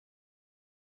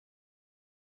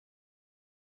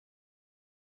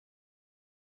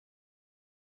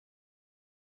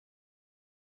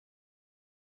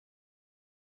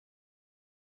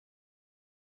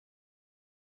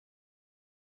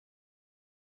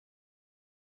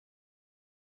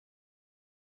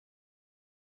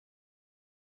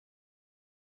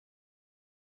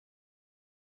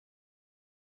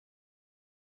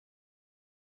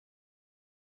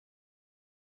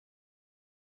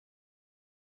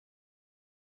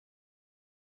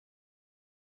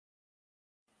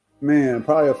Man,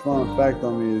 probably a fun fact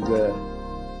on me is that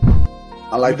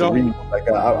I like to read. Like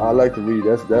I like to read.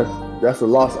 That's a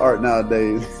lost art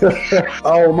nowadays.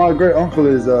 Oh, my great uncle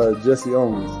is Jesse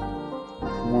Owens.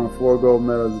 He won 4 gold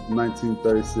medals in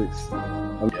 1936.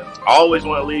 I always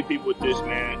want to leave people with this,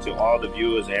 man, to all the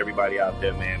viewers and everybody out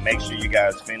there, man. Make sure you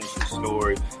guys finish your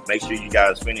story. Make sure you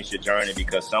guys finish your journey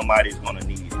because somebody's going to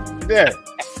need it. Yeah.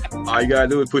 All you got to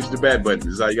do is push the back button.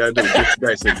 That's all you got to do. Push the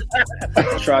back signal.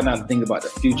 Try not to think about the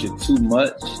future too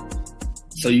much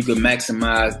so you can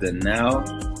maximize the now.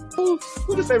 Who's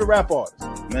your favorite rap artist?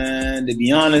 Man, to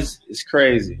be honest, it's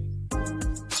crazy.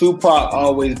 Tupac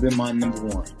always been my number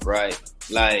one, right?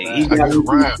 Like he got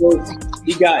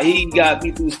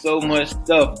me through so much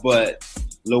stuff, but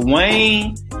Lil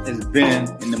Wayne has been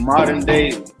in the modern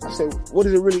day. I said, what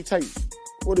does it really take?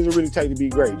 What does it really take to be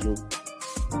great, Drew?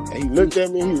 And he looked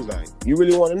at me and he was like, you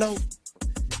really want to know?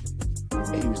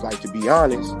 And he was like, to be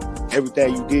honest,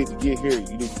 everything you did to get here,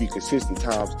 you need to be consistent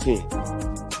times 10.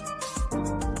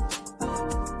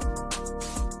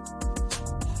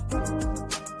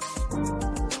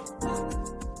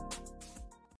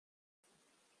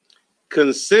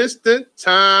 Consistent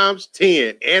times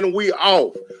 10. And we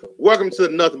off. Welcome to the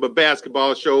Nothing But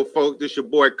Basketball Show, folks. This your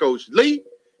boy, Coach Lee.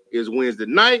 It's Wednesday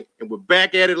night, and we're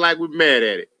back at it like we're mad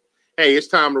at it. Hey, it's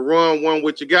time to run one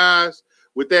with you guys.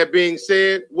 With that being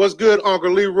said, what's good,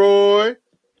 Uncle Leroy?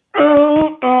 Hey,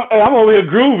 I'm over here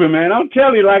grooving, man. I'm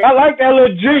telling you, like, I like that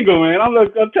little jingle, man. I'm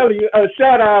telling you, a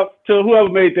shout out to whoever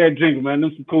made that jingle, man.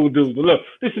 Them some cool dudes. But look,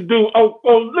 this is dude,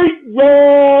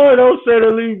 Leroy. Don't say the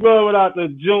Leroy without the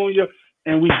junior.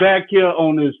 And we back here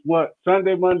on this,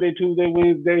 Sunday, Monday, Tuesday,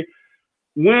 Wednesday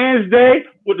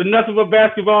with the Nothing But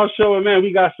Basketball Show. And, man,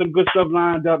 we got some good stuff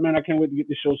lined up, man. I can't wait to get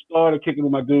the show started, kicking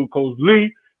with my dude, Coach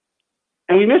Lee.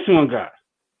 And we missing one guy.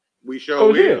 We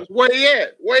sure is. Where he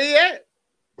at?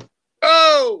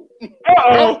 Oh,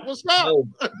 what's up? Oh,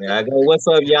 there I go. What's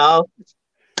up, y'all?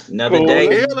 Another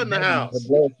day. Hell in the house.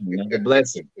 Another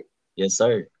blessing. Yes,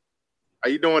 sir. How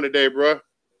you doing today, bro?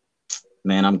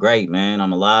 Man, I'm great, man.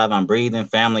 I'm alive. I'm breathing.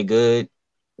 Family good.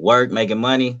 Work, making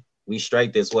money. We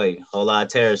straight this way. Whole lot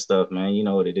of terror stuff, man. You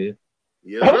know what it is.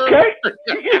 Yes, okay.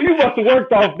 You must have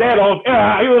worked off that off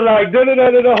air. He was like,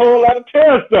 a whole lot of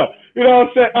terror stuff. You know what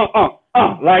I'm saying?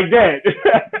 Like that.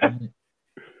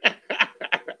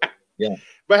 Yeah.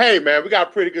 But hey, man, we got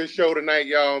a pretty good show tonight,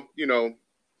 y'all. You know,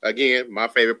 again, my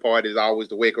favorite part is always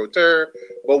the Waco Terror.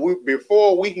 But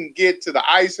before we can get to the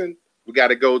icing, we got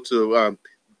to go to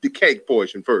the cake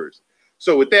portion first.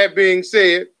 So with that being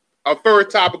said, our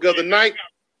first topic of the night,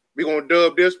 we're going to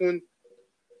dub this one,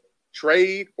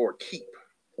 trade or keep.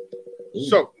 Ooh.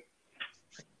 So,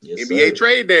 yes, NBA sir.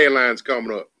 Trade deadline's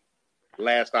coming up.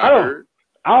 Last I heard.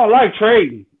 I don't like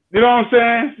trading. You know what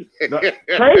I'm saying?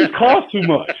 Trades cost too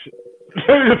much.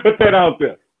 Let me just put that out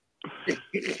there.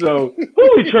 So,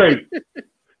 who we trading?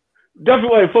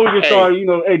 Definitely, before we get started,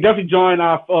 definitely join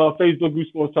our Facebook group,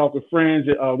 Sports Talk with Friends.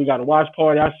 We got a watch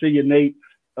party. I see you, Nate,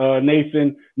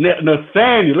 Nathan,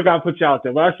 Nathaniel. Look, I put you out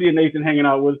there. But I see you, Nathan, hanging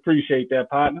out with us. Appreciate that,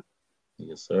 partner.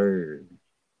 Yes, sir.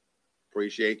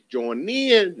 Appreciate you joining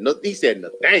in. He said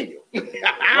Nathaniel.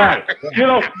 Right.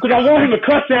 Because I want him to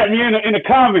cuss at me in the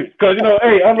comments. Because,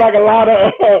 unlike a lot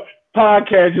of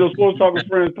podcasts, Sports Talk with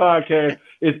Friends podcast,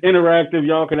 it's interactive.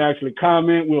 Y'all can actually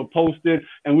comment. We'll post it,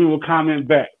 and we will comment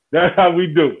back. That's how we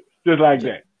do it, just like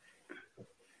that.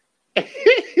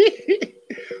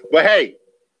 But hey,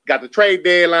 got the trade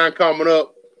deadline coming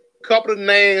up. Couple of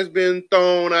names been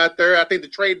thrown out there. I think the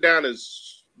trade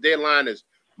deadline is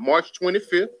March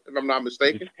 25th, if I'm not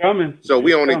mistaken. It's coming. So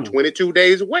we only 22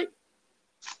 days away.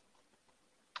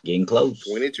 Getting close.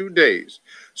 22 days.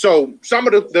 So some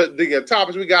of the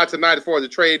topics we got tonight as far as the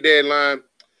trade deadline,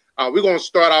 we're going to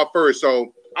start out first.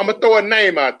 So I'm going to throw a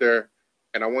name out there.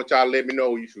 And I want y'all to let me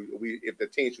know if the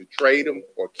team should trade him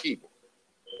or keep him.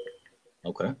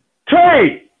 Okay.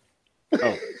 Trade.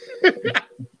 Oh.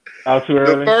 Out too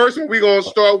early. The first one we're gonna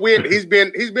start with. He's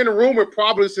been rumored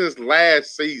probably since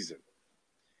last season.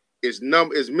 Is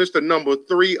Mr. Number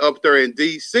 3 up there in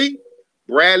DC?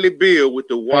 Bradley Beal with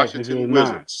the Washington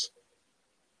Wizards.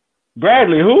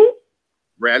 Bradley who?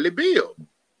 Bradley Beal.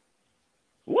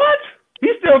 What?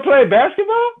 He still play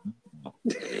basketball?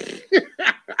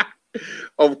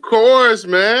 Of course,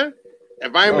 man.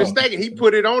 If I ain't mistaken, he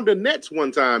put it on the Nets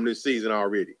one time this season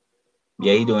already.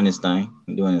 Yeah, he doing his thing.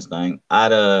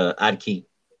 I'd keep.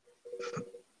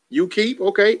 You keep?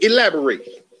 Okay.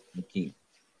 Elaborate. Keep.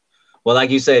 Well, like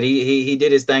you said, he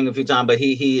did his thing a few times, but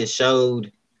he has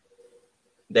showed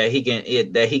that he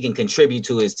can contribute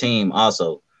to his team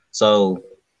also. So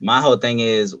my whole thing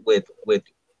is with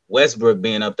Westbrook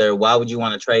being up there, why would you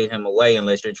want to trade him away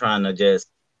unless you're trying to just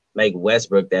make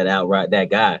Westbrook that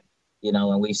guy? You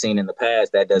know, and we've seen in the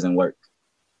past that doesn't work.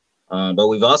 But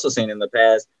we've also seen in the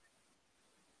past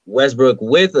Westbrook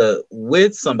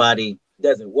with somebody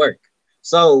doesn't work.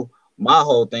 So my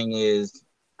whole thing is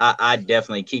I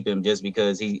definitely keep him just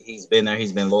because he's been there,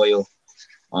 he's been loyal,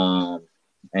 and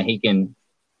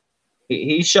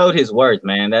he showed his worth,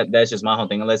 man. That's just my whole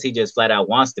thing. Unless he just flat out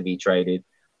wants to be traded,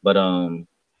 but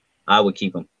I would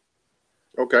keep him.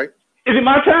 Okay. Is it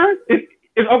my turn?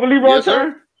 Is Uncle Leroy's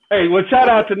turn? Hey, well, shout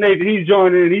out to Nathan. He's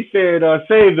joining in. He said,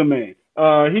 save the man.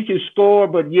 He can score,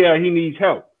 but yeah, he needs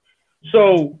help.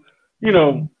 So, you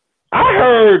know, I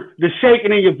heard the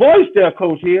shaking in your voice there,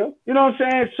 Coach Hill. You know what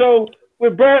I'm saying? So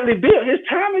with Bradley Beal, his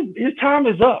time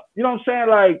is up. You know what I'm saying?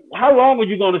 Like, how long are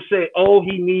you going to say, oh,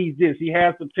 he needs this, he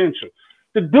has potential?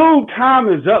 The dude, time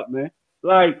is up, man.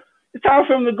 Like, it's time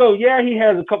for him to go. Yeah, he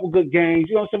has a couple good games.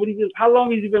 You know what I'm saying? But how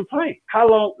long has he been playing? How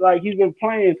long? Like, he's been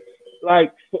playing,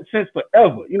 like, since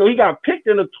forever. You know, he got picked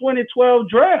in the 2012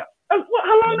 draft. How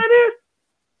long that is?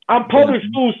 I'm public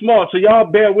school smart, so y'all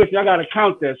bear with me. I got to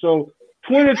count that. So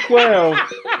 2012.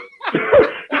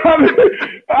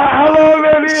 How long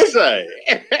that is? You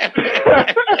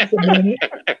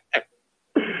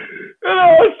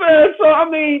know what I'm saying? So, I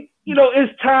mean, you know,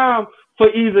 it's time for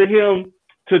either him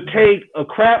to take a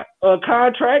crap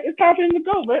contract. It's time for him to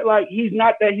go, man. Like, he's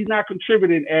not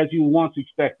contributing as you once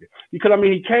expected. Because, I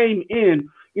mean, he came in,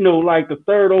 you know, like the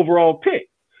third overall pick.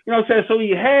 You know what I'm saying? So he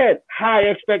had high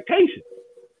expectations.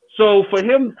 So for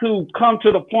him to come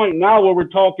to the point now where we're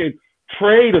talking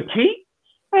trade or keep,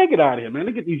 man, get out of here, man.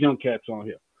 Let's get these young cats on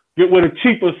here. Get with a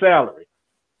cheaper salary.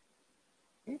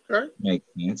 Okay.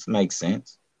 Makes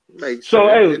sense. So,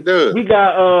 hey, we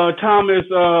got Thomas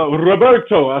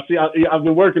Roberto. I see. I've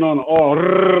been working on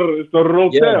it's the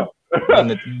Rotel.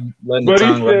 Yeah. But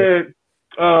he said,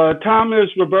 Thomas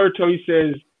Roberto, he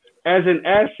says, as an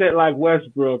asset like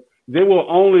Westbrook, they will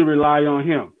only rely on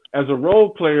him. As a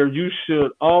role player, you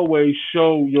should always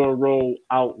show your role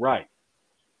outright.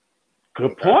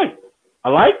 Good point. I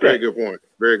like that. Very good point.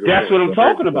 Very good. That's what I'm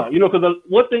talking about. You know, because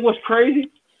one thing was crazy.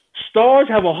 Stars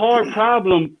have a hard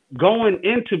problem going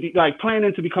into playing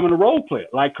into becoming a role player,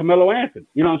 like Carmelo Anthony.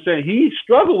 You know what I'm saying? He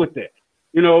struggled with that.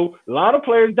 You know, a lot of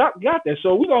players got that.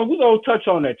 So we're gonna touch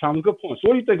on that, Tom. Good point. So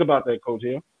what do you think about that, Coach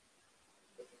Hill?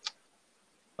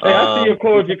 Hey, I see your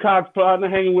Corey Cox partner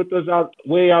hanging with us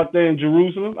way out there in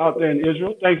Jerusalem, out there in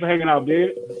Israel. Thanks for hanging out,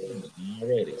 Big.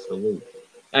 Already, salute.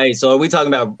 Hey, so are we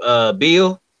talking about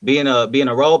Beal being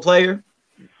a role player?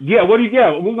 Yeah,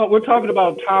 we're talking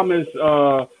about Thomas.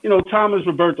 Thomas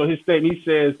Roberto. His statement. He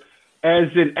says, as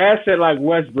an asset like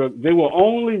Westbrook, they will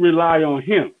only rely on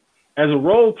him. As a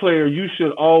role player, you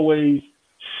should always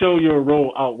show your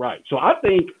role outright. So I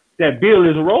think that Beal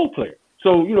is a role player.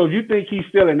 So, you know, if you think he's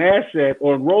still an asset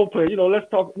or a role player, you know, let's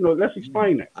talk. You know, let's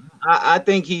explain that. I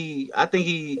think he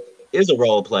is a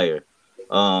role player.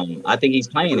 I think he's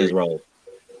playing his role.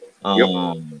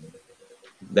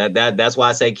 That's why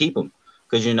I say keep him.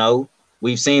 Because, you know,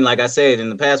 we've seen, like I said, in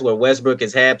the past where Westbrook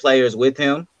has had players with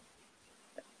him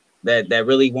that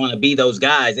really want to be those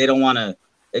guys. They don't want to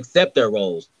accept their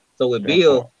roles. So with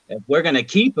Beal, if we're going to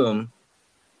keep him,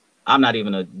 I'm not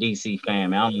even a DC fan,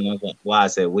 man. I don't know why I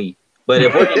said we. But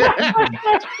if we're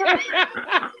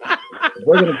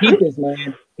going to keep this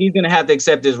man, he's going to have to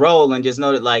accept his role and just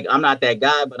know that, like, I'm not that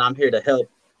guy, but I'm here to help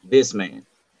this man.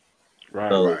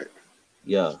 Right.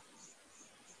 Yeah.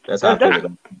 That's how I feel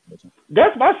about it.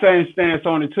 That's my same stance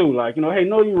on it too. Like, you know, hey,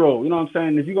 know your role. You know what I'm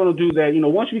saying? If you're gonna do that, you know,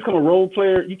 once you become a role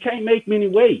player, you can't make many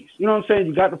waves. You know what I'm saying?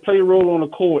 You got to play a role on the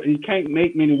court, and you can't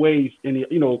make many waves in the,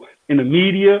 you know, in the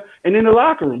media and in the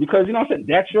locker room because, you know what I'm saying,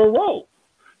 that's your role.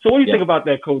 So what do you think about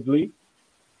that, Coach Lee?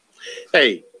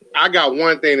 Hey, I got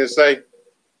one thing to say.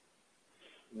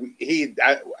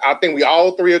 I think we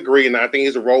all three agree, and I think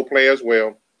he's a role player as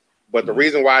well. But the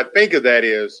reason why I think of that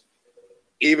is,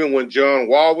 even when John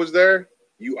Wall was there,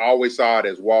 you always saw it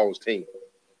as Wall's team,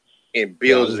 and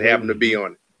Beal just happened to be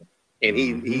on it. And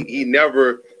he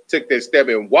never took that step.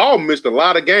 And Wall missed a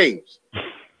lot of games,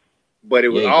 but it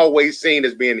was always seen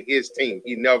as being his team.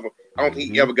 I don't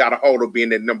think he ever got a hold of being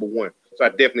that number one. So I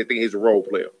definitely think he's a role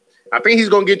player. I think he's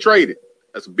going to get traded.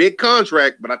 That's a big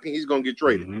contract, but I think he's going to get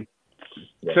traded.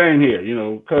 Same here, you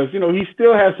know, because, you know, he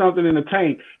still has something in the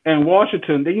tank, and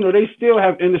Washington, they still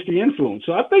have industry influence.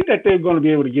 So I think that they're going to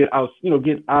be able to get out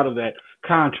of that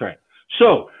contract.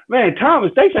 So, man,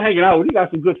 Thomas, thanks for hanging out. He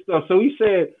got some good stuff. So he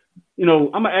said, you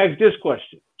know, I'm going to ask this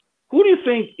question. Who do you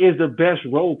think is the best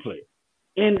role player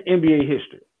in NBA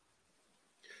history?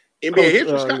 NBA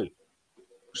history,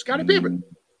 Scottie Pippen.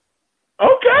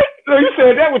 Okay. No, you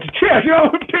said that with your chest. You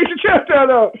know, take your chest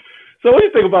out. So what do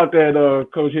you think about that,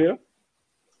 Coach Hill?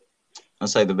 I'd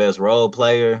say the best role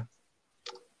player.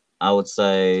 I would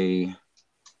say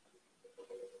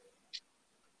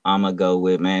I'm gonna go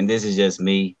with, man. This is just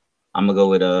me. I'm gonna go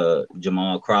with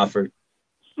Jamal Crawford.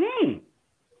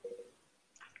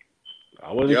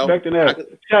 I wasn't expecting that.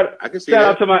 Shout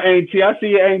out to my A&T. I see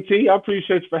you, A&T. I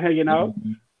appreciate you for hanging out.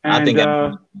 And, I think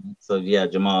so. Yeah,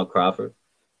 Jamal Crawford.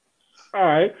 All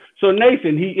right. So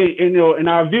Nathan, and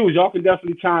our viewers, y'all can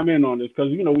definitely chime in on this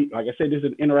because like I said, this is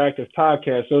an interactive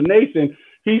podcast. So Nathan,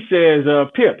 he says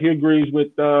Pip. He agrees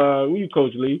with you,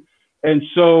 Coach Lee. And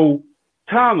so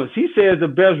Thomas, he says the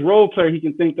best role player he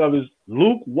can think of is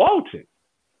Luke Walton.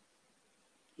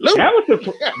 Luke. That was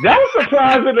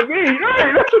surprising to me.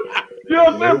 Hey, you know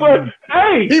what I'm saying? But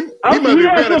hey, he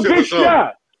had some big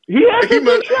shots. He had some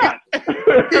big shots.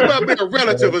 He must be a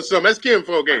relative or something. That's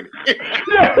kinfolk, ain't it?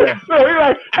 Yeah. So he's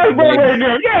like, that's Ray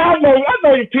Nam. Yeah, I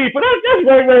know you people. That's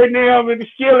Ray Nam and the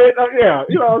Skillet. Yeah,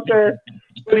 you know what I'm saying?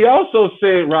 But he also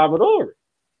said Robert Horry.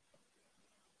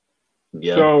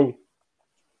 Yeah. So,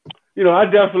 I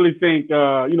definitely think,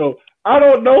 I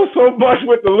don't know so much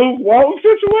with the Luke Walton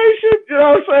situation. You know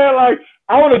what I'm saying? Like,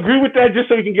 I would agree with that just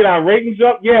so we can get our ratings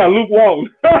up. Yeah, Luke Walton.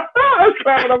 Let's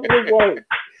clap it up for Luke Walton.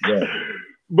 Yeah.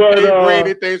 But hey,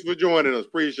 Brady, thanks for joining us.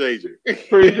 Appreciate you.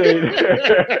 Appreciate it.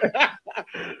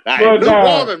 Luke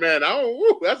Walton, man.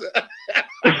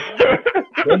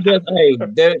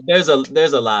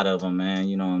 There's a lot of them, man.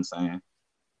 You know what I'm saying?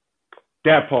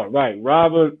 That part, right?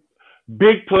 Robert.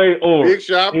 Big play or big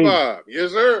shot Bob.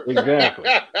 Yes, sir. Exactly.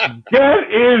 That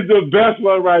is the best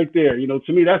one right there.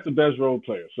 To me, that's the best role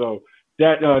player. So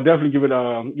that definitely give it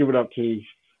up to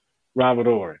Robert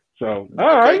Horry. So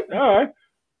all right.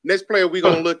 Next player we're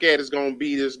gonna look at is gonna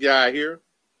be this guy here,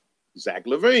 Zach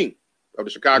LaVine of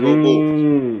the Chicago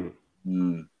Bulls.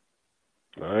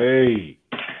 Hey,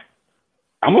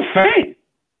 I'm a fan.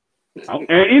 And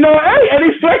and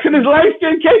he's flexing his light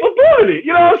skin capability.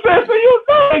 You know what I'm saying? So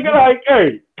you're like,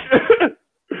 hey.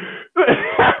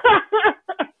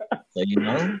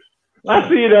 So I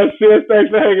see you there, sis. Thanks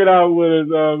for hanging out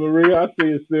with us, Maria. I see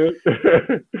you, sis.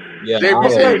 Yeah.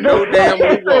 No damn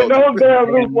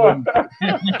Luke Walton.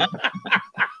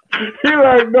 He's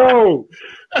like, no.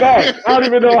 I don't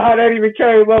even know how that even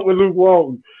came up with Luke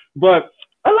Walton. But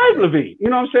I like LaVine. You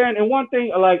know what I'm saying? And one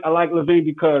thing I like LaVine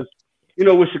because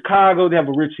with Chicago, they have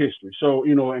a rich history. So,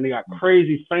 and they got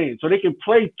crazy fans. So they can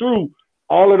play through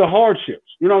all of the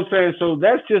hardships. You know what I'm saying? So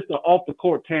that's just the off the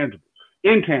court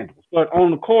intangibles. But on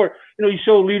the court, you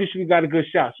show leadership, you got a good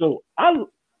shot. So I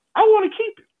want to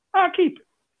keep it. I'll keep it.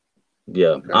 Yeah,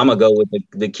 okay. I'm going to go with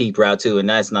the keep route too. And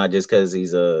that's not just because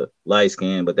he's a light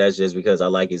skin, but that's just because I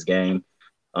like his game.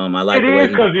 I like it is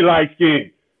because he light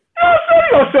skin.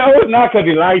 It's not because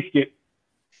he light skin.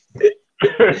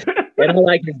 And I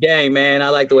like his game, man. I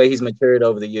like the way he's matured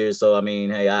over the years. So I mean,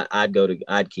 hey,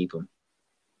 I'd keep him.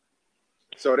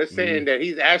 So they're saying that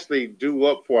he's actually due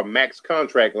up for a max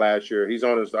contract last year. He's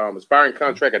on his expiring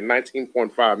contract at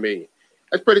 $19.5 million.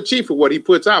 That's pretty cheap for what he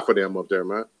puts out for them up there,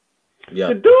 man. Yeah.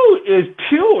 The dude is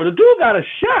pure. The dude got a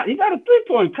shot. He got a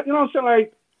 3-point. You know what I'm saying?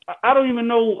 Like, I don't even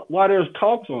know why there's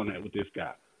talks on that with this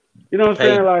guy. You know what I'm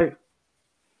saying? Like,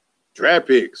 draft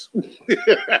picks.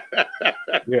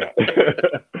 Yeah.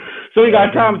 So you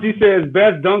got Thomas. He says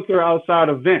best dunker outside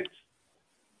of Vince.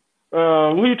 Who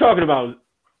are you talking about?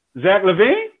 Zach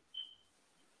LaVine?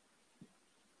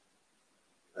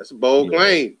 That's a bold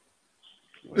claim.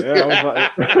 Yeah.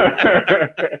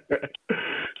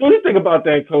 What do you think about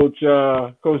that, Coach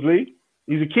Lee?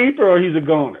 He's a keeper or he's a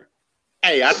goner?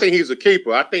 Hey, I think he's a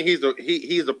keeper. I think he's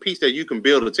a piece that you can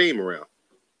build a team around.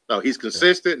 No, he's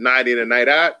consistent, night in and night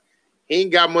out. He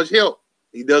ain't got much help.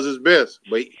 He does his best,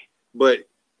 but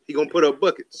he gonna put up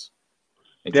buckets.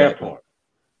 That part.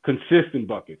 Consistent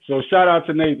buckets. So shout out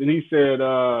to Nathan. He said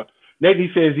Nathan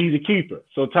says he's a keeper.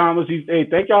 So Thomas,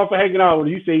 thank y'all for hanging out with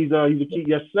him. He said he's a keeper.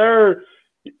 Yes, sir.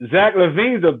 Zach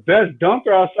LaVine's the best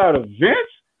dunker outside of Vince?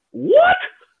 What?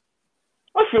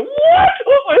 I said, what?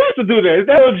 Who has to do that? Is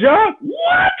that a job?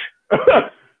 What?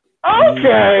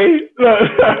 Okay.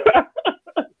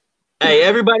 Hey,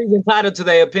 everybody's entitled to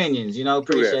their opinions,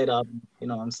 appreciate all,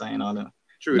 what I'm saying, all that.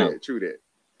 True that.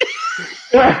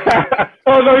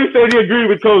 Oh, no, he said he agreed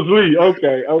with Coach Lee.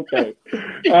 Okay.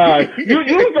 You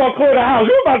was going to clear the house.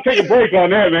 We were about to take a break on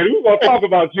that, man. We were going to talk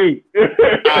about you. All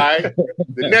right.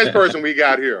 The next person we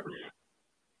got here,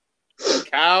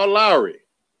 Kyle Lowry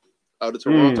of the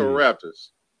Toronto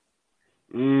Raptors.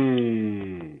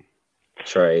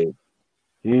 Trade.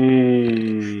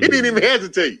 He didn't even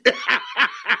hesitate.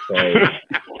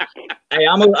 Hey,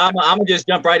 I'm gonna just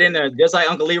jump right in there, just like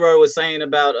Uncle Leroy was saying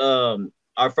about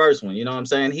our first one. You know what I'm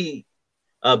saying?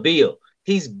 Bill,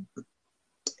 he's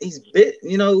been,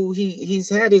 you know, he's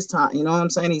had his time. You know what I'm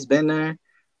saying? He's been there.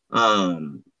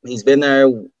 He's been there,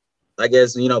 I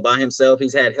guess, you know, by himself.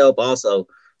 He's had help also.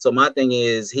 So my thing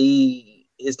is,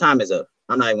 his time is up.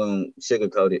 I'm not even gonna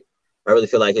sugarcoat it. I really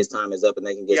feel like his time is up, and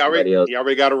they can get somebody else. He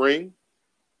already got a ring.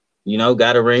 You know,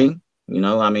 got a ring. You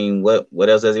know, I mean, what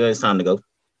else is he? It's time to go.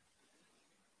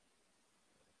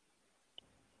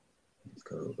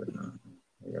 Cool, but no,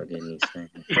 y'all getting these things.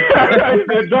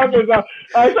 The doctors are.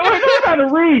 So we gotta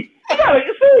read. We gotta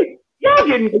see. Y'all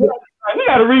getting. We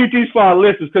gotta read these for our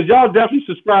listeners because y'all definitely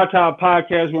subscribe to our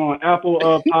podcast. We're on Apple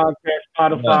Podcast,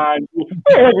 Spotify, we're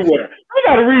everywhere. We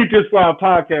gotta read this for our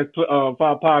podcast, for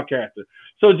our podcasters.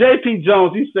 So JP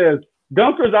Jones, he says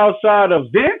dunkers outside of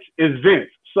Vince is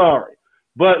Vince. Sorry,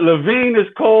 but Levine is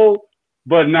cold.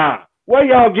 But nah, where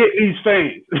y'all get these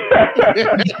fans?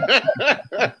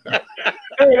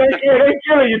 They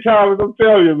killing you, Thomas. I'm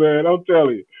telling you, man. I'm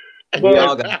telling you. But,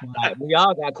 we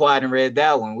all got quiet and read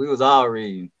that one. We was all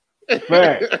reading.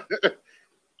 Fact.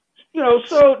 You know,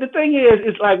 so the thing is,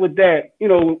 it's like with that, you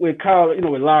know, with Kyle, you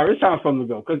know, with Larry, it's time for them to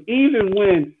go. Because even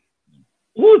when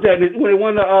who was that when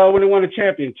they won the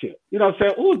championship? You know what I'm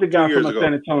saying? Who was the guy from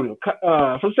San Antonio?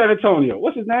 From San Antonio.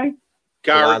 What's his name?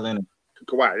 Kawhi Leonard.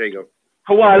 Kawhi, there you go.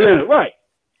 Kawhi Leonard, right.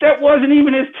 That wasn't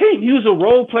even his team. He was a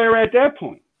role player at that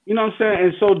point. You know what I'm saying?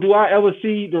 And so do I ever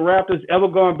see the Raptors ever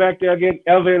going back there again?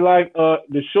 Elevate like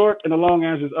the short and the long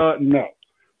answer is no.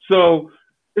 So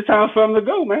it's time for them to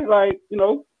go, man. Like, you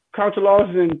know, count your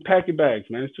losses and pack your bags,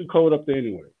 man. It's too cold up there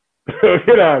anyway.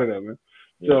 Get out of there, man.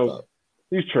 So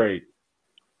he's trade.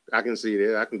 I can see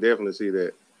that. I can definitely see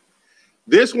that.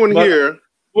 This one here.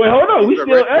 Wait, hold on. We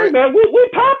still, hey man, we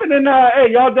popping and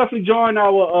hey, y'all definitely join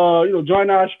our join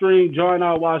our stream, join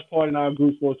our watch party and our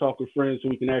group Sports Talk with Friends so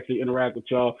we can actually interact with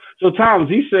y'all. So Thomas,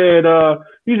 he said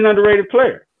he's an underrated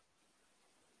player.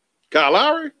 Kyle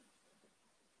Lowry?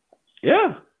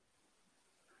 Yeah.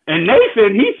 And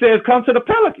Nathan, he says come to the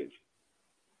Pelicans.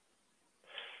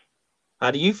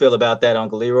 How do you feel about that,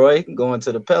 Uncle Leroy, going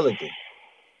to the Pelicans?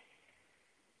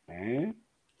 Man.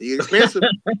 He expensive.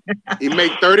 He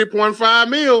make $30.5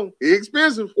 million. He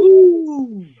expensive.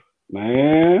 Ooh,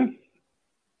 man.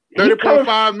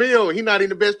 $30.5 million. He not even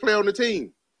the best player on the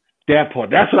team. That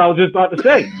part. That's what I was just about to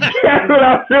say.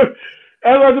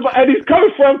 And he's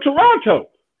coming from Toronto.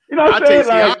 You know what I'm saying?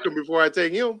 I take Siakam before I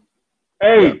take him.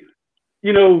 Hey,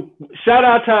 you know, shout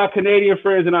out to our Canadian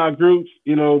friends in our groups,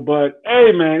 you know, but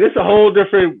hey, man, it's a whole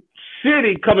different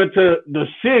city coming to the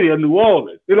city of New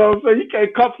Orleans. You know what I'm saying? You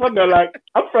can't come from there like,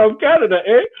 I'm from Canada,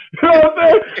 eh? You know what I'm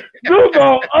saying? Dude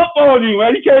go up on you,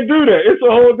 man. You can't do that. It's a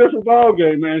whole different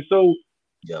ballgame, man. So,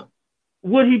 yeah,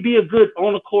 would he be a good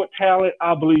on-the-court talent?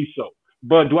 I believe so.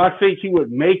 But do I think he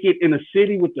would make it in a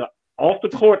city with the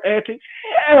off-the-court antics?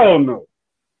 Hell no.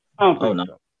 I don't think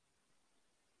so.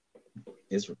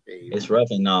 It's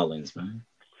rough in New Orleans, man.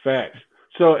 Facts.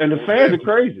 So, and the fans are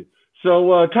crazy.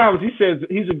 So, Thomas, he says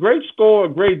he's a great scorer,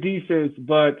 great defense,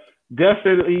 but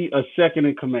definitely a second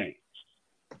in command.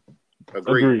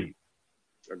 Agreed.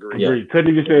 Yeah. Couldn't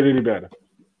even say it any better.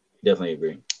 Definitely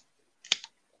agree.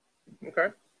 Okay.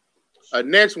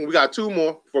 Next one, we got two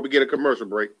more before we get a commercial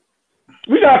break.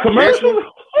 We got commercials?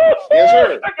 Yes,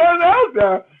 sir. I got it out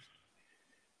there.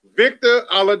 Victor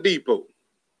Oladipo.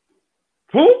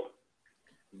 Who?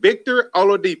 Victor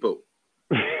Oladipo.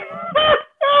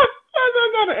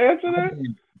 I gotta answer that.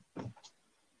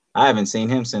 I haven't seen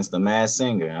him since The Masked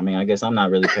Singer. I mean, I guess I'm not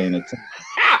really paying attention.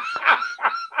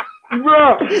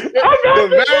 Bro, The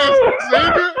Masked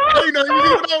Singer? I didn't know he was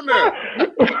even on there.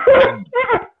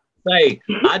 Say,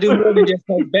 I do more than just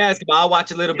play basketball. I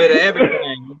watch a little bit of everything.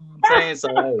 You know what I'm saying? So,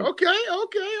 hey.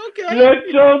 Okay. Let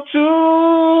your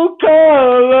true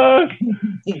colors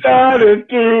shine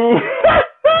through.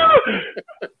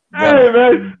 Hey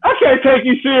man, I can't take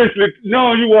you seriously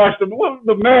knowing you watched the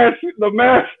Masked.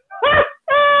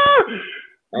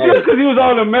 Just because he was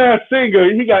on The Masked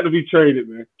Singer, he got to be traded,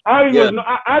 man. I didn't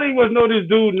even know this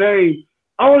dude's name.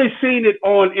 I only seen it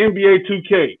on NBA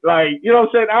 2K. Like, you know what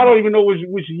I'm saying? I don't even know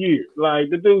which year. Like,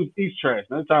 the dude's he's trash.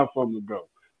 That's time for him to go.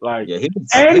 Like, yeah, he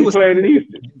was playing in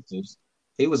Houston.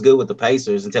 He was good with the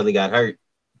Pacers until he got hurt.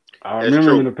 I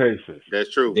remember him in the Pacers. That's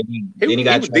true. Then he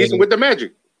got was decent with the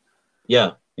Magic.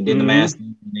 Yeah. And then the Masked,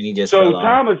 and then he just so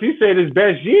Thomas, he said his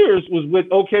best years was with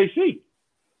OKC.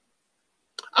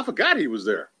 I forgot he was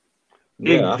there.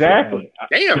 Yeah, exactly.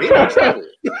 Damn, he don't travel.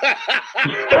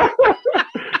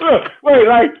 Look, wait,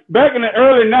 like back in the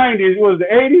early 90s, was the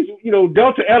 80s, you know,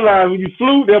 Delta Airlines, when you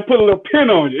flew, they'll put a little pin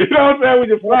on you. You know what I'm saying? When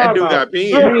you fly That dude about. got pin.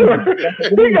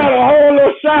 He got a whole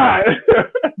little shot.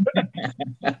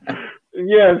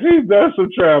 Yes, he's done some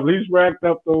travel. He's racked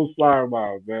up those flyer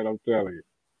miles, man. I'm telling you.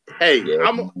 Hey, Yeah.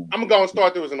 I'm going to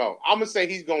start this and all. I'm going to say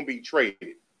he's going to be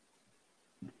traded.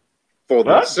 For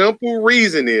the What? simple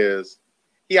reason is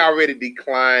he already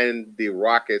declined the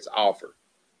Rockets' offer.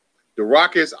 The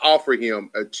Rockets offer him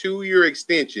a 2-year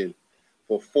extension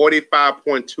for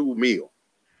 $45.2 million.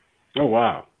 Oh,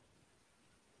 wow.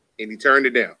 And he turned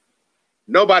it down.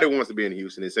 Nobody wants to be in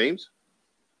Houston, it seems.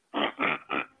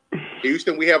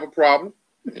 Houston, we have a problem.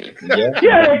 Yeah.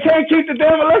 Yeah, they can't keep the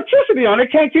damn electricity on. They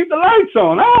can't keep the lights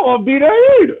on. I don't want to be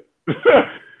there either.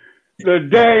 The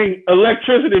dang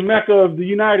electricity mecca of the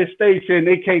United States, and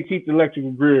they can't keep the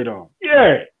electrical grid on.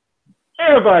 Yeah.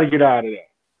 Everybody get out of there.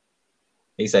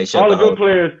 He say shut All the the good hole.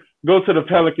 players go to the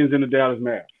Pelicans and the Dallas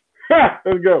Mavericks.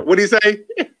 Let's go. What'd he say?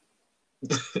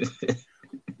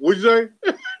 What'd you say?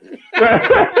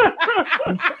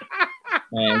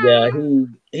 And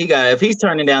he got, if he's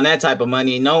turning down that type of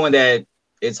money, knowing that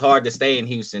it's hard to stay in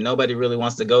Houston, nobody really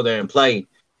wants to go there and play.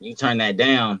 You turn that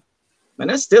down, man,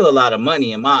 that's still a lot of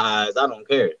money in my eyes. I don't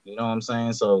care. You know what I'm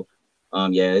saying? So,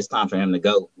 yeah, it's time for him to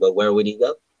go. But where would he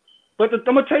go? But I'm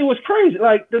gonna tell you what's crazy.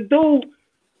 Like the dude,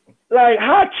 like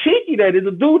how cheeky that is.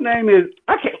 The dude name is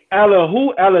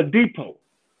Oladipo.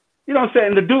 You know what I'm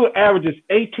saying? The dude averages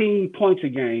 18 points a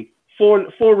game, four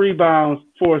rebounds,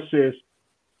 4 assists,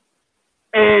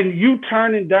 and you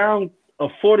turning down a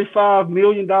 $45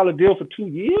 million deal for 2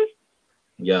 years?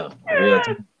 Yeah, real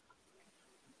time.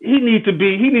 He needs to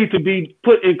be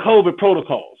put in COVID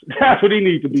protocols. That's what he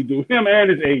needs to be doing. Him and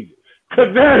his agent,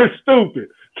 because that is stupid.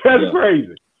 That's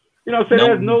crazy. You know what I'm saying?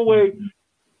 There's no way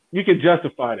you can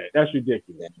justify that. That's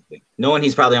ridiculous. Knowing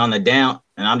he's probably on the down,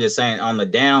 and I'm just saying on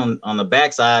the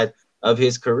backside of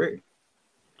his career.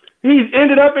 He's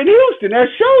ended up in Houston. That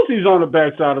shows he's on the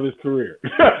backside of his career. You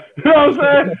know what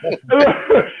I'm saying?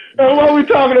 And what we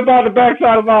talking about the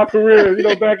backside of our career, you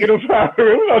know, back in the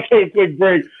career. We're going to take a quick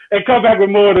break and come back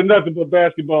with more than nothing but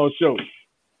basketball shows.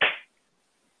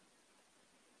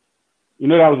 You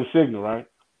know that was a signal, right?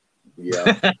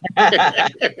 Yeah.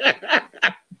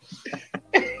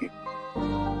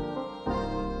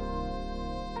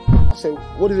 I said,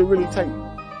 what does it really take?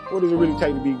 What does it really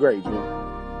take to be great, Drew?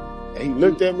 And he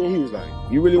looked at me and he was like,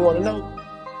 you really want to know?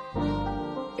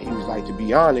 And he was like, to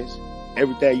be honest,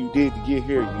 everything you did to get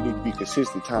here, you need to be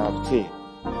consistent times 10.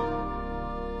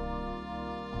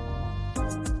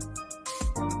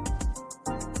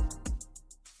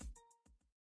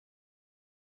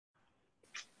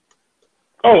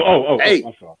 Oh, hey.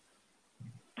 I'm sorry.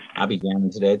 I'll be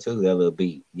jamming to that too, that little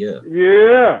beat. Yeah.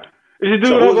 Yeah. You do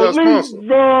So it who's our on the league, sponsor?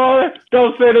 boy.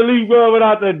 Don't say the league, boy,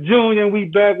 without the junior. We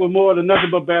back with more than nothing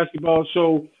but basketball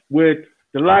show with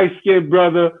the light-skinned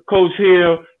brother, Coach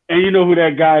Hill, and you know who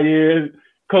that guy is,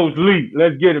 Coach Lee.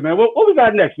 Let's get it, man. What we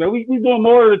got next, man? We doing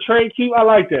more of the trade queue. I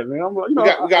like that, man. We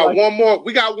got one more.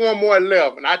 We got one more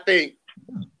left, and I think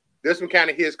this one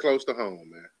kind of hits close to home,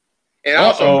 man. And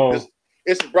also, this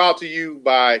is brought to you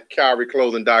by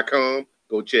CalvaryClothing.com.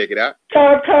 Go check it out.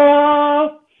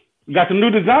 We got some new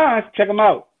designs. Check them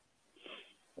out.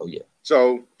 Oh yeah.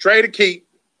 So trade to keep.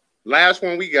 Last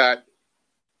one we got.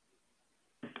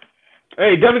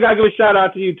 Hey, definitely got to give a shout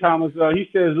out to you, Thomas. He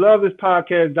says, love this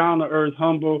podcast, down to earth,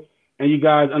 humble, and you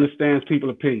guys understands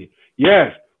people's opinion.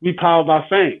 Yes, we powered by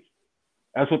fans.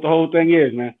 That's what the whole thing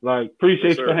is, man. Like,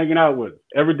 appreciate you for hanging out with us.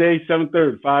 Every day,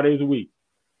 7:30, 5 days a week.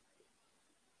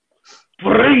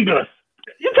 Pringles.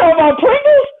 You talking about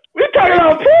Pringles? We talking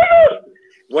about Pringles?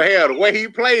 Well, hell, the way he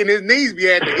playing, his knees be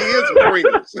at the ears of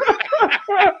Pringles.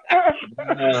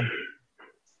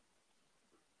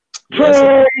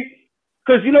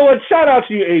 Because you know what? Shout out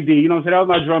to you, AD. You know what I'm saying? That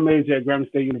was my drum major at Grambling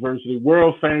State University,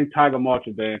 world famed Tiger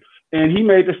Marching Band. And he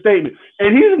made the statement.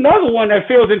 And he's another one that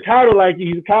feels entitled like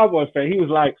he's a Cowboys fan. He was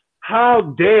like,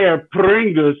 how dare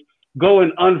Pringles go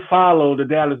and unfollow the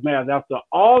Dallas Mavericks after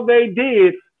all they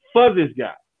did for this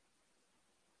guy?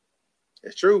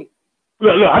 It's true.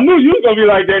 Look, I knew you was going to be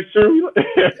like that, true.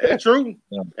 That's true.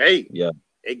 Yeah. Hey, Yeah.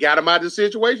 it got him out of the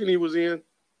situation he was in.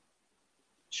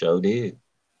 Sure did.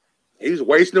 He was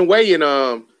wasting away in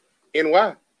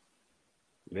NY.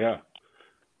 Yeah.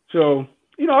 So,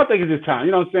 you know, I think it's his time.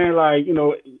 You know what I'm saying? Like, you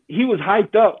know, he was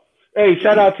hyped up. Hey,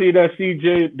 shout out to you, that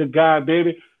CJ, the guy,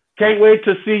 baby. Can't wait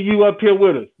to see you up here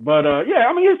with us. But, yeah,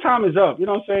 I mean, his time is up. You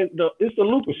know what I'm saying? It's the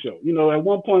Luka show. You know, at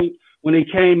one point when he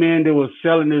came in, they were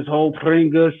selling this whole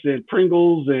Pringles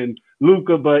and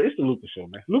Luka, but it's the Luka show,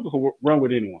 man. Luka can run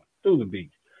with anyone. Dude's a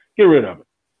beast. Get rid of it.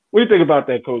 What do you think about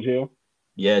that, Coach Hill?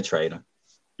 Yeah, trade him.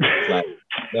 Let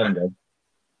him go.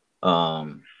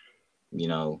 You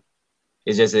know,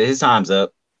 it's just his time's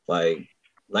up. Like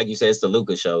you said, it's the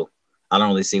Luka show. I don't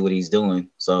really see what he's doing.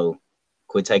 So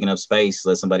quit taking up space.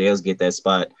 Let somebody else get that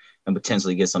spot and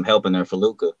potentially get some help in there for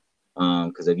Luka.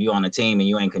 Because if you're on a team and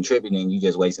you ain't contributing, you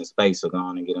just wasting space. So go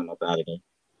on and get him up out of there.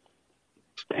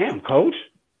 Damn, Coach.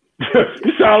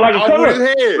 You sound like a coach.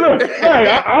 Look, hey,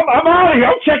 I'm out of here.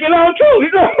 I'm checking out too.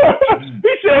 You know?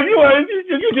 He said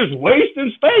you're just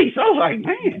wasting space. I was like,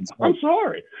 man, I'm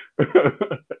sorry.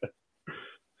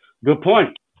 Good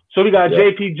point. So we got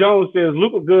JP Jones says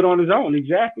Luka good on his own.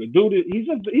 Exactly, dude. He's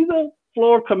a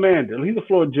floor commander. He's a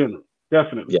floor general,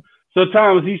 definitely. Yeah. So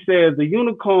Thomas, he says the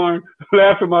unicorn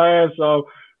laughing my ass off,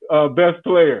 best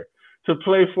player to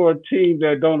play for a team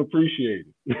that don't appreciate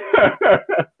it.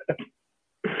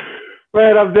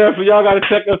 Man, I'm there for y'all. Got to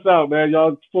check us out, man.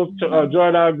 Y'all supposed to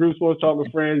join our group, Sports Talk with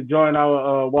Friends, join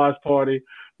our watch party.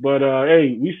 But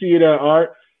hey, we see you there,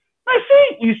 Art. I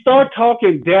see you start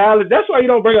talking Dallas. That's why you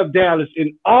don't bring up Dallas,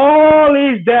 and all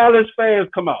these Dallas fans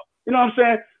come out. You know what I'm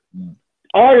saying? Mm.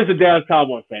 Art is a Dallas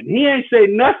Cowboy fan. He ain't say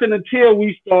nothing until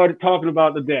we started talking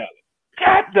about the Dallas.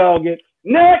 God dog it.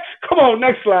 Next, come on,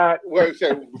 next slide. Well,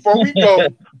 before we go,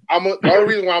 the only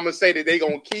reason why I'm gonna say that they're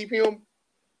gonna keep him,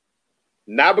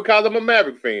 not because I'm a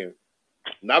Maverick fan,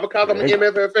 not because I'm an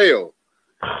MFFL,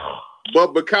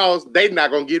 but because they're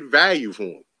not gonna get value for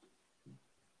him.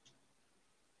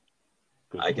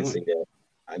 I can see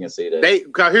that.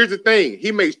 Because here's the thing: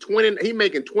 he making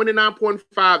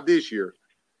 29.5 this year.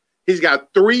 He's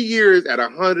got 3 years at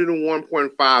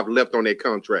 101.5 left on that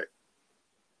contract.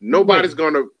 Nobody's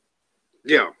gonna.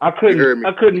 Yeah, I couldn't.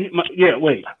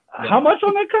 Wait. How much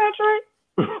on that contract?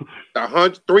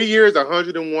 3 years,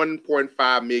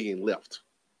 101.5 million left.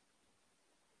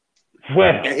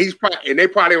 Well, and they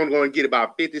probably only going to get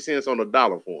about 50 cents on the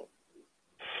dollar for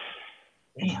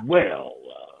him. Well,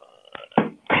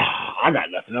 I got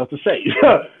nothing else to say.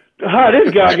 How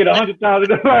this guy get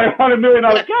 $100 million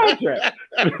contract?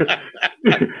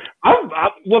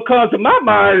 What comes to my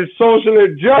mind is social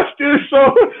injustice,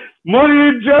 so money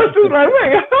injustice. Like,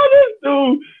 wait, how this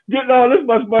dude getting all this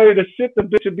much money to sit the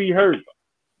bitch and be hurt?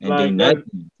 And do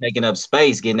nothing, taking up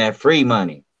space, getting that free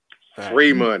money.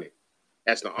 Free money.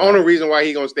 That's the only reason why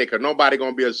he gonna stay, because nobody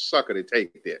gonna be a sucker to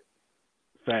take that.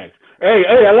 Thanks. Hey,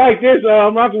 I like this.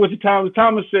 I'm rocking with you, Thomas.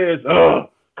 Thomas says,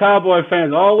 Cowboy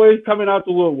fans always coming out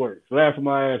the woodwork, laughing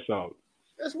my ass off.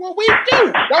 That's what we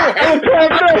do.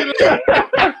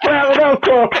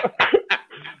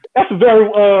 That's a very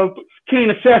keen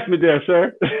assessment there,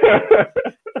 sir.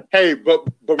 Hey, but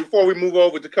before we move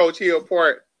over to Coach Hill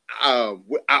part, I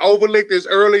overlooked this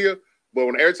earlier, but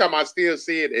every time I still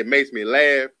see it, it makes me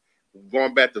laugh.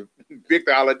 Going back to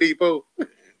Victor Oladipo.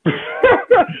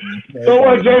 So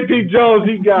what JP Jones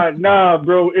he got? Nah,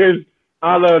 bro, is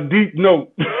a la deep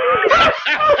note.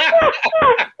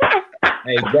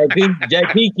 Hey,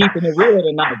 JP keeping it real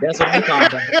tonight. That's what I'm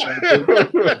talking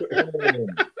about.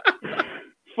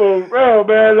 For real,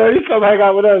 man. He come hang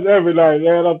out with us every night,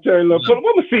 man. I'm telling you, pull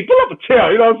up a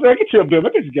chair. You know what I'm saying? Get your bill.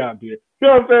 Look at this guy here. You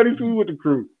know what I'm saying? He's with the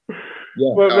crew.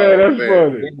 Yeah. But man, that's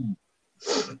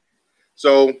funny.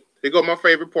 So here go my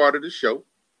favorite part of the show.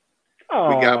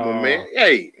 Aww. We got my man.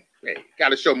 Hey,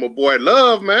 gotta show my boy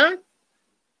love, man.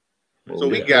 So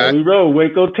we got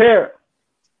Waco Terror.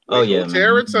 Oh yeah,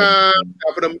 Terror time.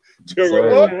 For them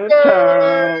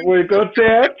Waco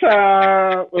Terror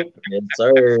time. Yes,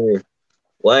 sir.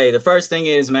 Well, the first thing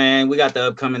is, man, we got the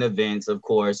upcoming events, of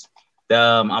course.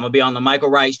 I'm gonna be on the Michael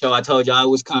Wright show. I told you I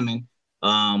was coming.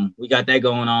 We got that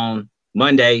going on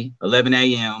Monday, 11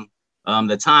 a.m.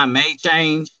 The time may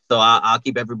change, so I'll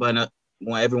keep everyone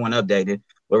updated.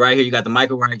 But right here, you got the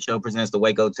Michael Wright show presents the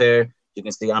Waco Terror. You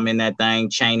can see I'm in that thing,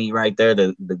 Cheney right there,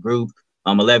 the group.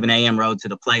 11 a.m. road to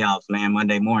the playoffs, man,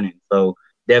 Monday morning. So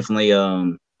definitely,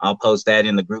 I'll post that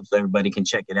in the group so everybody can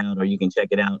check it out, or you can check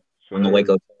it out on the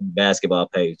Waco basketball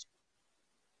page.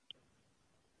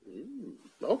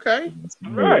 Okay.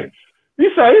 All right. He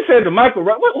said the Michael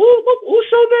Wright. Who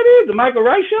show that is? The Michael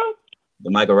Wright show? The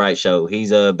Michael Wright show.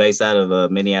 He's based out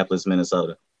of Minneapolis,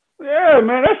 Minnesota. Yeah,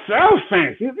 man, that sounds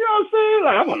fancy. You know what I'm saying?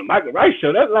 Like, I'm on the Michael Wright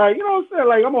show. That's like, you know what I'm saying?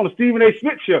 Like, I'm on the Stephen A.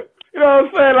 Smith show. You know what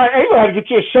I'm saying? Like, hey, you gotta have to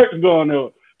get your shirts going there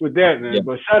with that, man. Yeah.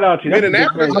 But shout out to you.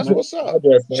 Minneapolis, that's what's up.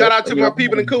 Shout out to my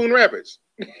people in Coon Rapids.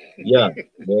 Yeah,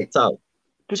 real talk.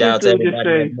 Shout out to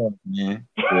everybody, man.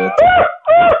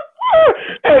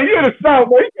 Hey, you're in the South,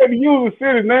 man. You can't use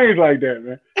city names like that,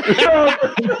 man.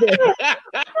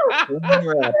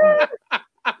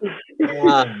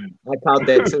 I caught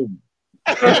that too.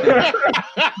 I'm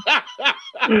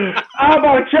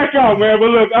about to check out, man. But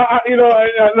look,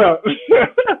 look.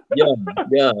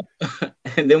 Yeah.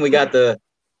 And then we got the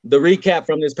recap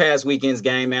from this past weekend's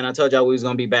game, man. I told y'all we was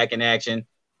gonna be back in action.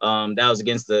 That was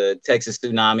against the Texas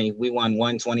Tsunami. We won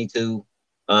 122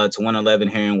 to 111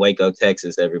 here in Waco,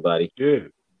 Texas. Everybody. Yeah.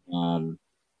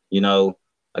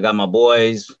 I got my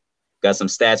boys. Got some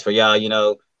stats for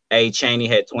y'all. A. Chaney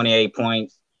had 28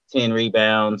 points, 10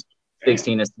 rebounds,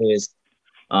 16 assists,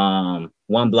 1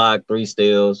 block, 3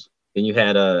 steals. Then you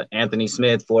had Anthony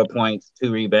Smith, 4 points,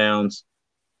 2 rebounds,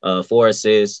 4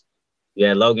 assists. You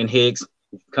had Logan Hicks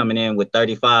coming in with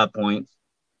 35 points,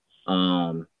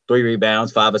 3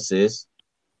 rebounds, 5 assists.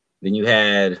 Then you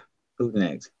had, who's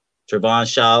next?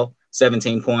 Trevon Shaw,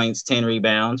 17 points, 10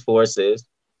 rebounds, 4 assists.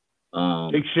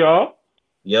 Big Shaw?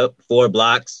 Yep, 4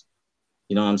 blocks.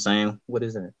 You know what I'm saying? What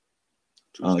is that?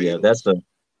 Yeah, that's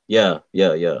yeah.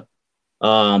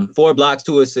 4 blocks,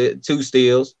 2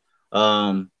 steals.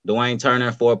 Dwayne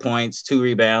Turner, 4 points, 2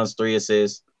 rebounds, 3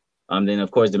 assists. Then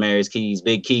of course Demarius Keys,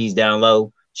 Big Keys down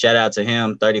low. Shout out to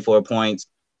him, 34 points,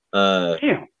 8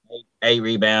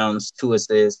 rebounds, 2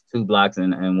 assists, 2 blocks,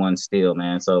 and 1 steal,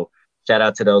 man. So shout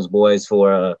out to those boys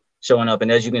for showing up.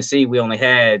 And as you can see, we only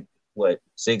had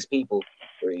 6 people.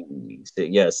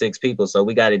 6 people. So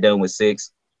we got it done with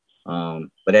 6.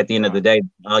 But at the end of the day,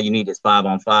 all you need is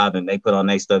 5-on-5, and they put on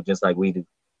their stuff just like we do.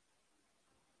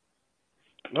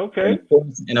 Okay.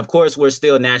 And of course, we're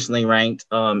still nationally ranked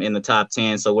in the top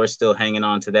 10, so we're still hanging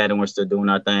on to that, and we're still doing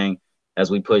our thing as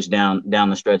we push down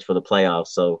the stretch for the playoffs.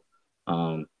 So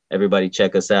everybody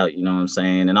check us out, you know what I'm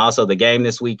saying? And also the game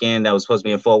this weekend that was supposed to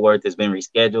be in Fort Worth has been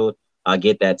rescheduled. I'll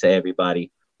get that to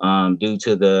everybody due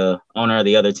to the owner of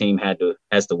the other team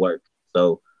has to work.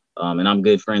 So and I'm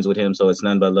good friends with him, so it's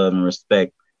nothing but love and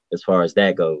respect as far as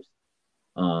that goes.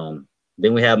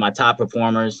 Then we have my top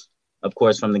performers, of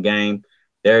course, from the game.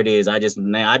 There it is. I just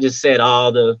said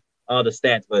all the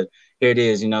stats, but here it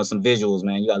is. Some visuals,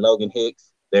 man. You got Logan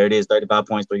Hicks. There it is. 35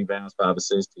 points, 3 rebounds, 5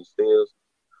 assists, 2 steals.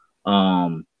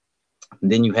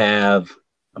 Then you have,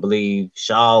 I believe,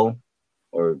 Shaw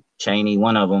or Chaney,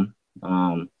 one of them.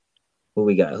 Who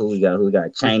we got?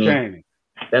 Chaney.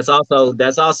 That's also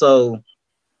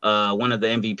one of the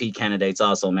MVP candidates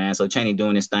also, man. So Chaney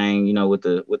doing his thing, with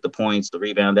the points, the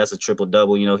rebound. That's a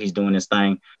triple-double. He's doing his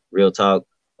thing. Real talk.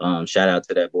 Shout out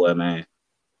to that boy, man.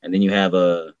 And then you have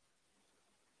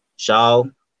Shaw.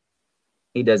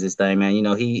 He does his thing, man.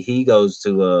 He goes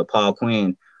to Paul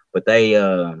Quinn, but they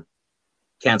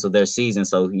canceled their season,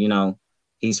 so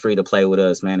he's free to play with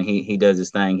us, man. He does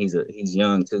his thing. He's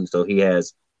young too, so he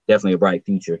has definitely a bright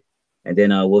future. And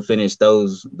then we'll finish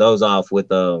those off with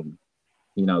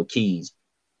Keys.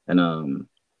 And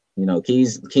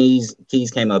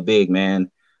Keys came up big,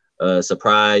 man.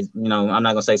 Surprise, I'm not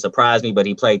gonna say surprised me, but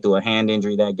he played through a hand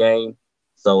injury that game.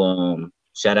 So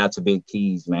shout out to Big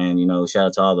Keys, man. Shout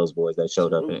out to all those boys that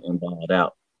showed up and balled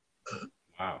out.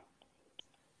 Wow.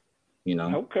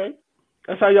 Okay.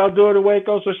 That's how y'all do it in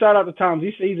Waco. So shout out to Tom.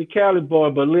 He's a Cali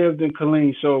boy, but lived in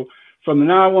Killeen. So from the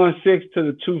 916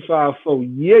 to the 254.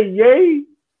 Yay.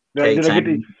 Did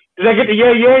I get the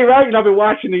yay right? I've been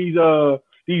watching these rap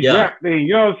things,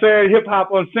 you know what I'm saying? Hip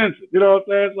hop uncensored, you know what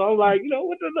I'm saying? So I'm like,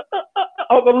 what the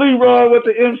Uncle Leroy with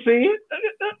the MC?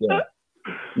 Yeah.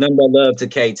 Nothing but love to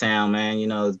K-Town, man.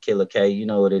 Killer K, you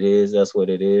know what it is. That's what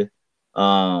it is.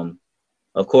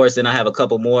 Of course, then I have a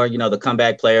couple more, the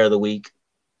comeback player of the week.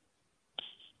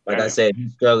 Like I said,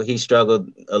 he struggled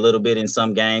a little bit in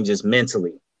some games just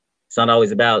mentally. It's not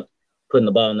always about putting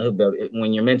the ball in the hoop, but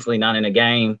when you're mentally not in a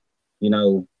game,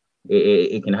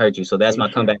 it can hurt you. So that's my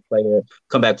comeback player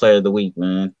of the week,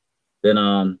 man. Then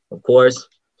of course,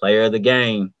 player of the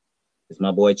game is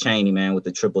my boy Chaney, man, with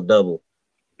the triple-double.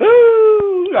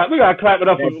 Ooh, we gotta clap it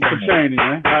up for Chaney,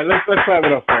 man. All right, let's clap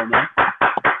it up for him, man.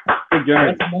 Good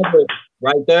game.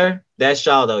 Right there, that's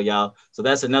Shaw though, y'all. So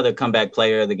that's another comeback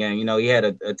player of the game. He had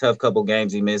a tough couple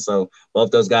games he missed, so both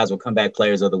those guys were comeback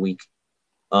players of the week.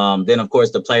 Then of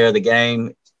course the player of the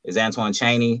game is Antoine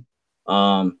Chaney,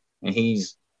 and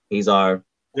he's our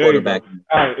quarterback.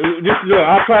 All right,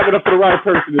 I'll clap it up for the right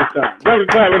person this time. Let me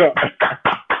clap it up.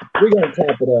 We're gonna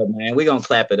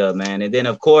clap it up, man. And then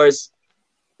of course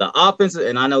the offense,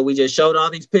 and I know we just showed all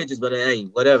these pictures, but hey,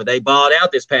 whatever. They balled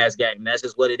out this past game, and that's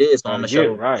just what it is. So I'm gonna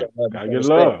show right. Gotta get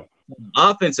love.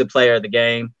 Offensive player of the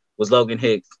game was Logan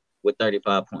Hicks with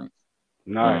 35 points.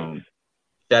 Nice.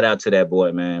 Shout out to that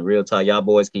boy, man. Real talk. Y'all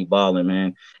boys keep balling,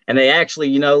 man. And they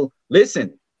actually,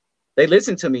 listen. They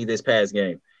listened to me this past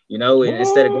game.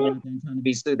 Instead of going and trying to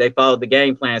be stupid, they followed the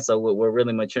game plan. So we're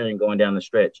really maturing going down the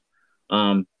stretch.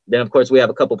 Then of course we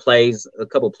have a couple plays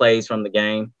from the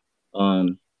game.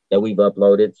 that we've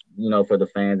uploaded, for the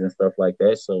fans and stuff like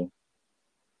that. So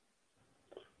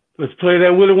let's play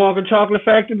that Willy Wonka Chocolate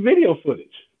Factory video footage.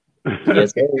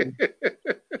 Yes, sir.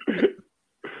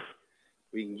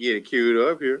 We can get it queued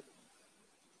up here.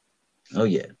 Oh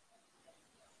yeah.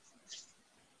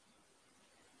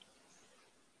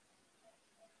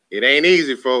 It ain't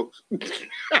easy, folks. Okay.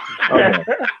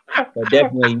 But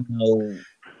definitely,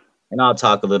 and I'll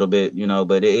talk a little bit,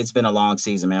 but it's been a long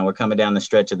season, man. We're coming down the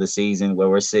stretch of the season where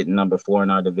we're sitting number 4 in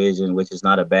our division, which is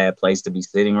not a bad place to be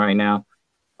sitting right now.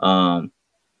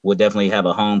 We'll definitely have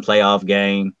a home playoff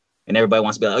game, and everybody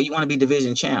wants to be like, oh, you want to be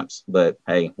division champs. But,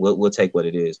 hey, we'll take what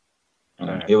it is.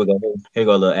 Right. Here we go. Here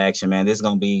go a little action, man. This is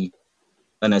going to be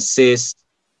an assist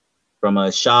from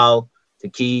a Shaw to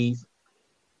Keys.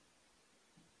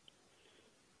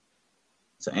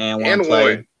 So, and one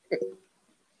play.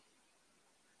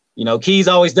 Keys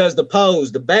always does the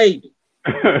pose, the baby.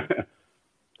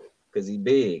 Because he's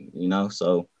big,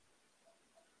 so.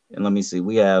 And let me see.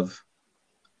 We have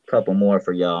a couple more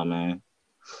for y'all, man.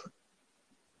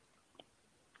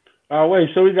 Wait,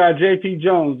 so we got JP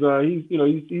Jones.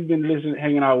 He's been listening,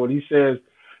 hanging out with. He says,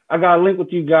 I got a link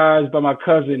with you guys by my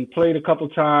cousin. Played a couple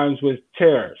times with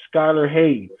Terror, Skylar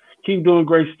Hayden. Keep doing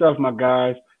great stuff, my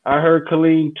guys. I heard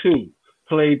Colleen too.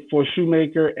 Played for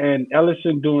Shoemaker and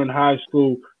Ellison during high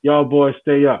school. Y'all boys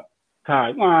stay up.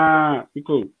 Ty, be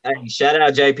cool. Hey, shout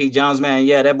out JP Jones, man.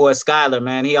 Yeah, that boy Skylar,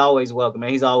 man. He always welcome, man.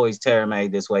 He's always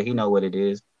tailor-made this way. He know what it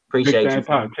is. Appreciate you.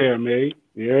 Tailor-made.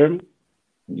 You hear me?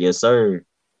 Yes, sir.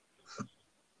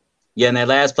 Yeah, and that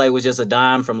last play was just a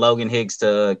dime from Logan Hicks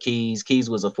to Keys. Keys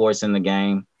was a force in the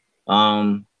game.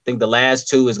 I think the last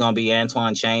two is going to be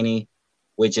Antoine Chaney,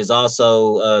 which is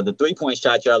also the three-point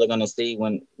shot y'all are going to see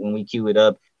when we cue it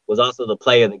up, was also the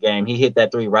play of the game. He hit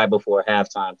that three right before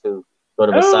halftime, too. Sort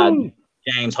of a side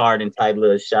James Harden type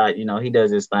little shot. He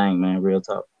does his thing, man, real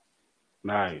talk.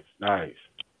 Nice.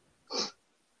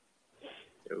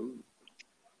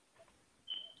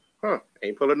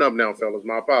 Ain't pulling up now, fellas.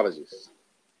 My apologies.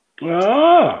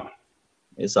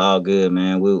 It's all good,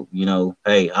 man. We'll,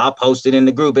 hey, I'll post it in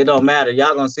the group. It don't matter.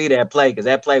 Y'all going to see that play because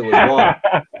that play was wild.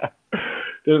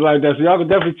 Just like that. So y'all can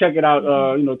definitely check it out.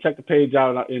 Check the page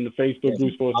out in the Facebook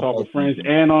group for Talk with Friends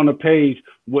and on the page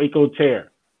Waco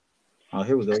Terror. Oh,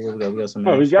 here we go. We got some.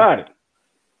 We got it.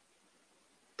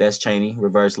 That's Chaney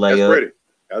reverse layup.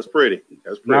 That's pretty.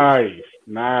 Nice.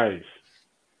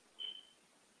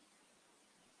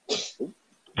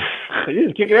 You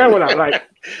just kicking that one out like.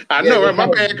 I know, right? My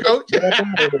bad, coach.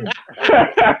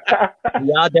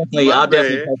 I'll definitely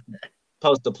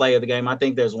post the play of the game. I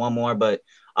think there's one more, but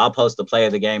I'll post the play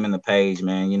of the game in the page,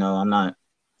 man. I'm not.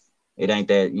 It ain't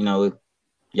that.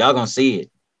 Y'all gonna see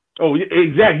it. Oh,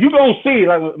 exactly. You gonna see it,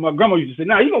 like my grandma used to say.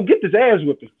 Now you gonna get this ass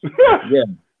whipping. Yeah,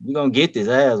 you gonna get this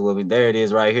ass whipping. There it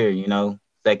is, right here.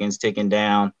 Seconds ticking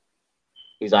down.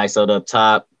 He's ISO'd up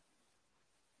top.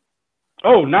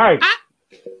 Oh, nice.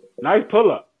 Nice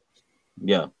pull up.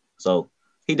 Yeah. So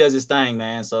he does his thing,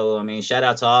 man. So shout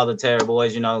out to all the Terror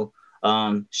boys. Shout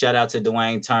out to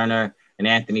Dwayne Turner and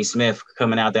Anthony Smith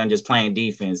coming out there and just playing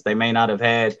defense. They may not have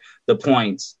had the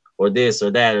points or this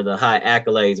or that or the high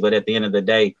accolades, but at the end of the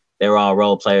day, they were all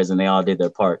role players and they all did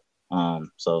their part.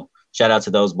 So shout out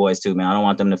to those boys too, man. I don't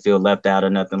want them to feel left out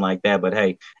or nothing like that. But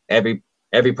hey, every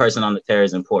person on the Terror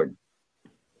is important.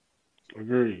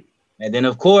 Agreed. And then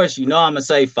of course, I'm gonna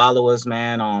say follow us,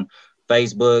 man, on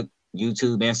Facebook,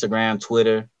 YouTube, Instagram,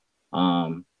 Twitter.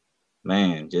 Man,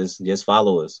 just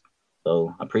follow us.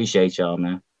 So I appreciate y'all,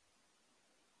 man.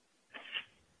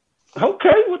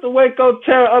 Okay, with the Waco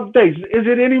Terror updates, is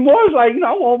it any more? It's like,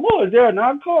 I want more. Is there an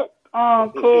encore?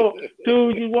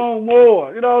 Dude, you want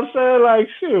more? You know what I'm saying? Like,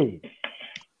 shoot.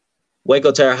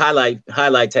 Waco Terror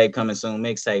highlight tape coming soon,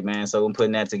 mixtape, man. So I'm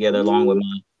putting that together along with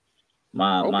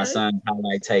my son's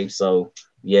highlight tape. So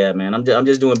yeah, man, I'm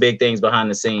just doing big things behind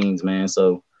the scenes, man.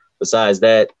 So besides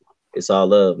that, it's all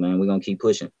love, man. We're gonna keep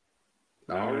pushing.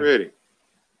 Already.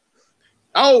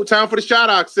 Oh, time for the shout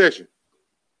out session.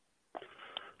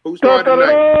 Who's starting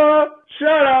tonight?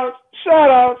 Shout outs.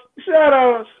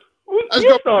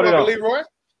 Let's go, Leroy.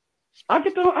 I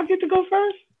get to go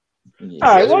first. Yes, all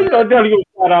right. Well, definitely give a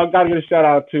shout out. Got to give a shout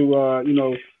out to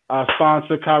our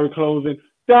sponsor,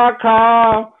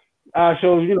 KyrieClothing.com.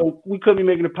 Shows we couldn't be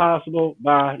making it possible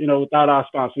by without our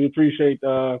sponsor. We appreciate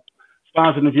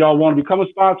sponsoring. If y'all want to become a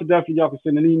sponsor, definitely y'all can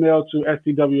send an email to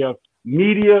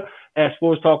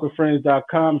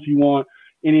stwfmedia@sportstalkwithfriends.com if you want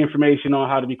any information on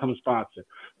how to become a sponsor.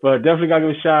 But definitely got to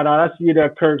give a shout out. I see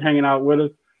that Kirk hanging out with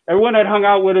us. Everyone that hung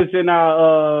out with us in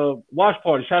our watch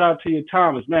party, shout out to you,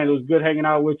 Thomas. Man, it was good hanging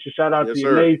out with you. Shout out to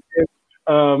you, Nathan.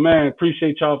 Man,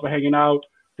 appreciate y'all for hanging out.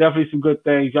 definitely some good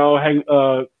things. Y'all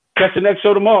catch the next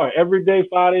show tomorrow. Every day,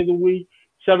 5 days a week,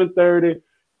 7:30.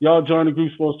 Y'all join the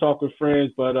group Sports Talk with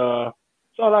Friends. But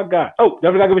that's all I got. Oh,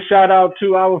 definitely got to give a shout out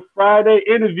to our Friday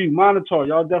interview monitor.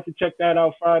 Y'all definitely check that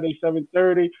out Friday,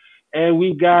 7:30. And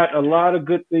we got a lot of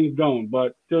good things going.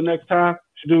 But till next time,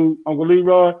 do Uncle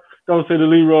Leroy. Don't say the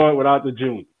Leroy without the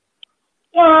June.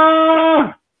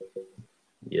 Ah!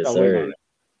 Yes, sir.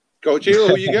 Coach Hill,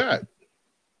 who you got?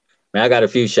 Man, I got a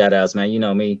few shout outs, man. You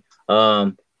know me.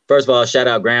 First of all, shout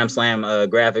out Graham Slam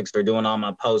Graphics for doing all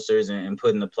my posters and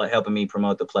putting helping me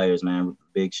promote the players, man.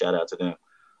 Big shout out to them.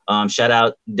 Shout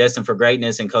out Destined for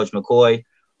Greatness and Coach McCoy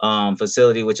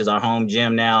facility, which is our home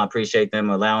gym now. I appreciate them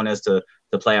allowing us to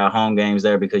play our home games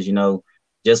there because, you know,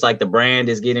 just like the brand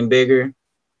is getting bigger,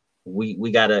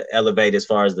 we got to elevate as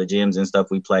far as the gyms and stuff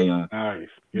we play on. Nice.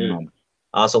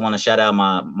 I also want to shout out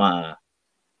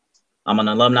I'm an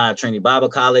alumni of Trinity Bible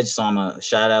College, so I'm going to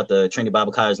shout out the Trinity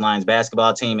Bible College Lions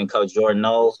basketball team and Coach Jordan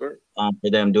Knoll for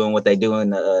them doing what they do in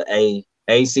the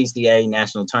ACCA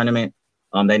National Tournament.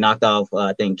 They knocked off,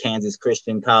 I think, Kansas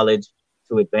Christian College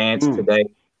to advance today.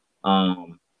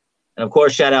 And, of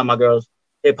course, shout out my girls,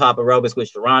 Hip Hop Aerobics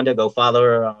with Sharonda. Go follow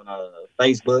her on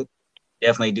Facebook.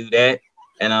 Definitely do that.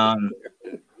 And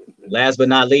last but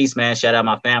not least, man, shout out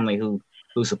my family who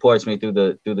supports me through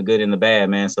the good and the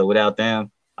bad, man. So without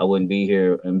them, I wouldn't be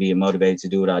here and being motivated to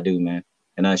do what I do, man.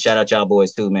 And shout out y'all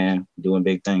boys too, man. Doing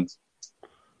big things.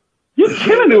 You're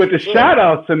killing it with the shout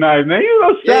outs tonight, man. You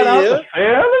know, shout out to family.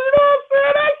 You know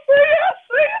what I'm saying? I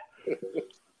see it.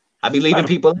 I be leaving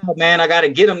people out, man. I got to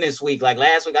get them this week. Like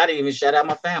last week, I didn't even shout out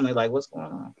my family. Like, what's going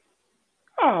on?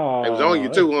 Oh, it was on you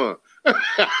too, huh?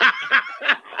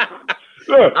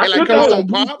 Look, I like come on,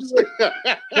 Pops. Just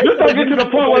don't get to the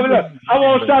point where look, I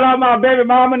want to shout out my baby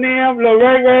mama and them, Lil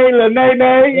Ray, Lil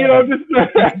Nay, you know, just.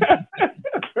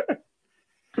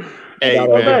 Hey,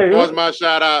 man, what's my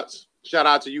shout outs? Shout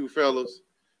out to you fellas.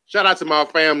 Shout out to my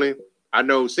family. I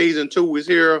know season 2 is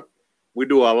here. We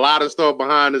do a lot of stuff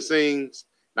behind the scenes.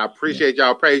 And I appreciate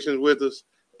y'all patience with us.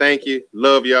 Thank you.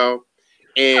 Love y'all.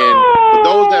 And for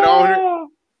those that are on here.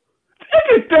 Look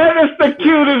at that. It's the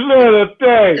cutest little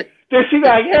thing. Then she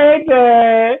like, hey,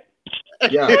 Dad.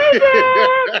 Yeah. Hey,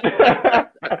 Dad.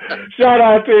 Shout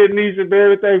out to Anisha,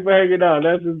 man. Thanks for hanging out.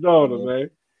 That's his daughter, man.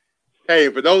 Hey,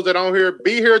 for those that aren't here,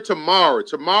 be here tomorrow.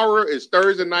 Tomorrow is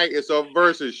Thursday night. It's a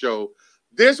versus show.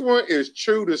 This one is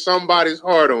true to somebody's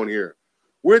heart on here.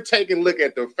 We're taking a look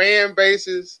at the fan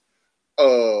bases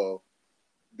of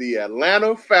the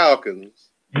Atlanta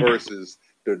Falcons versus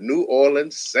the New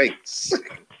Orleans Saints.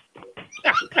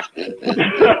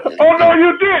 Oh, no,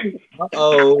 you didn't.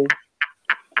 Uh-oh.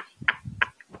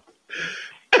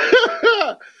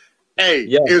 Hey,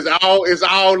 it's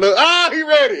all look. Oh, he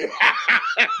ready.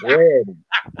 Ready.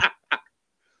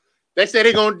 They said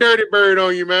they gonna dirty bird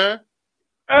on you, man.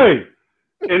 Hey,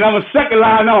 and I'm a second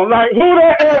line on. Like, who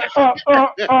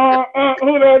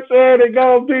that said they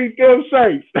gonna beat them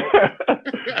Saints?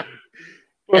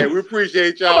 Hey, we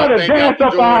appreciate y'all. I'm gonna dance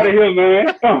up out of here, man.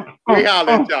 We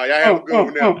holler at y'all. Y'all have a good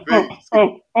one now. Peace.